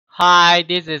Hi,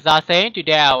 this is Asen.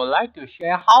 Today I would like to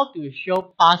share how to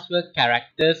show password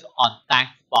characters on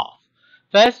TextBox.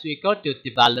 First, we go to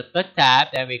Developer tab,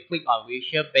 then we click on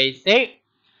Visual Basic.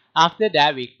 After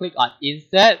that, we click on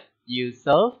Insert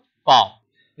User Form.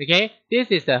 Okay, this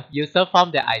is a user form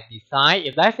that I designed.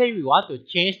 If let's say we want to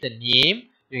change the name,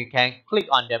 we can click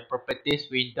on the Properties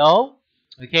window.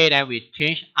 Okay, then we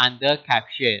change under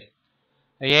Caption.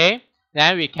 Okay,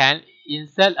 then we can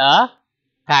insert a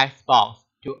text box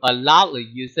to allow the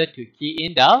user to key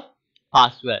in the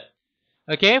password.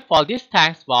 Okay, for this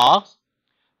text box,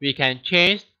 we can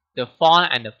change the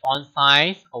font and the font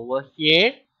size over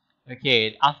here.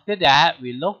 Okay, after that,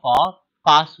 we look for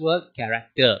password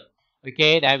character.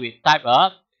 Okay, then we type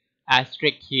a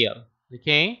asterisk here.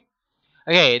 Okay,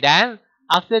 then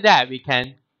after that, we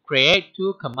can create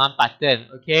two command buttons.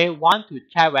 Okay, one to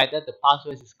check whether the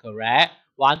password is correct,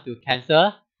 one to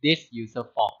cancel this user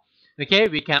form. Okay,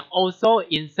 we can also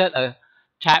insert a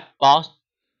chat box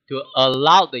to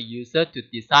allow the user to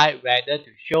decide whether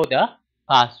to show the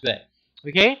password.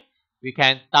 Okay, we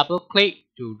can double click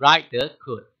to write the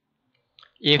code.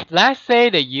 If let's say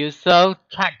the user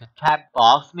check the chat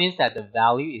box means that the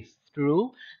value is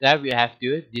true, then we have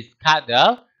to discard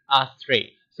the asterisk.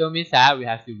 So means that we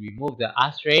have to remove the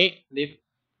asterisk, make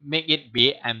it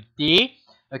be empty.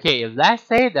 Okay, if let's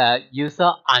say the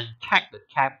user uncheck the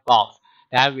chat box,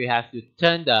 then we have to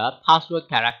turn the password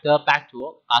character back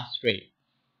to asterisk.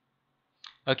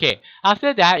 Okay,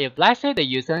 after that, if let's say the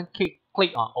user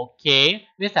click on OK,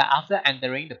 means that after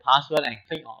entering the password and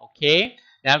click on OK,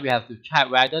 then we have to check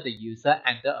whether the user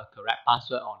entered a correct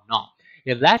password or not.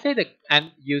 If let's say the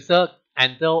user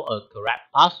entered a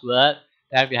correct password,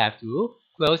 then we have to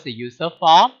close the user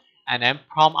form and then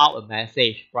prompt out a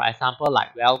message. For example,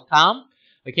 like welcome.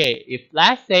 Okay, if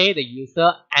let's say the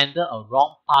user entered a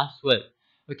wrong password,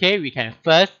 okay, we can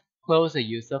first close the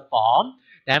user form,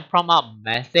 then prompt out a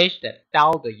message that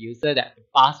tells the user that the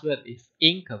password is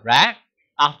incorrect.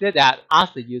 After that,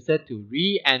 ask the user to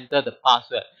re-enter the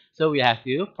password. So we have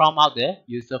to prompt out the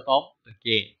user form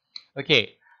again.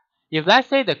 Okay, if let's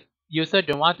say the user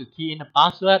don't want to key in the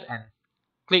password and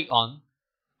click on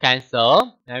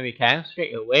cancel, then we can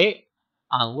straight away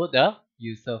unload the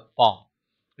user form.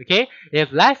 Okay, if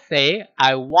let's say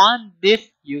I want this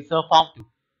user form to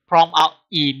prompt out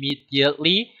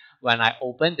immediately when I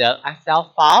open the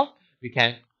Excel file, we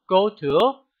can go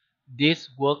to this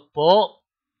workbook.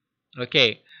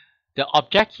 Okay, the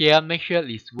object here, make sure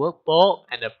it's workbook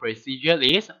and the procedure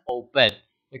is open.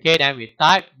 Okay, then we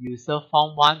type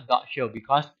userform1.show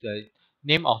because the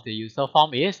name of the user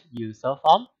form is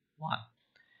userform1.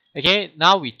 Okay,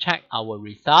 now we check our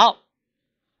result.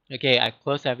 Okay, I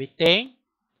close everything.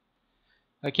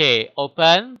 Okay,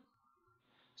 open.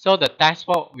 So the text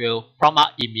box will prompt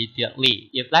out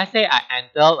immediately. If let's say I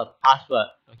enter a password,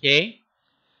 okay,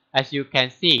 as you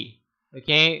can see,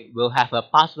 okay, we'll have a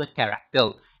password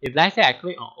character. If let's say I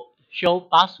click on show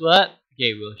password,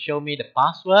 okay, will show me the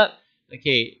password.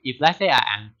 Okay, if let's say I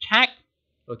uncheck,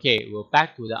 okay, we'll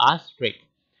back to the asterisk.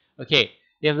 Okay,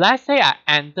 if let's say I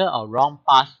enter a wrong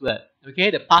password,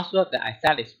 okay, the password that I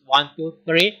set is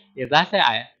 123. If let's say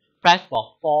I press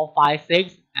for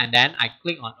 456 and then I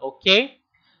click on OK,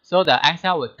 so the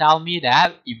Excel will tell me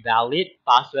that invalid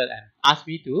password and ask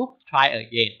me to try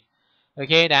again.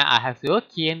 Okay, then I have to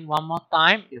key in one more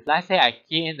time. If let's say I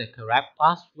key in the correct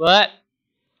password,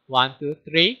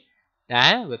 123,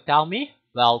 then it will tell me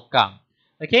welcome.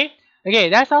 Okay,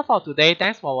 that's all for today.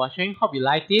 Thanks for watching. Hope you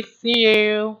like this. See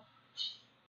you.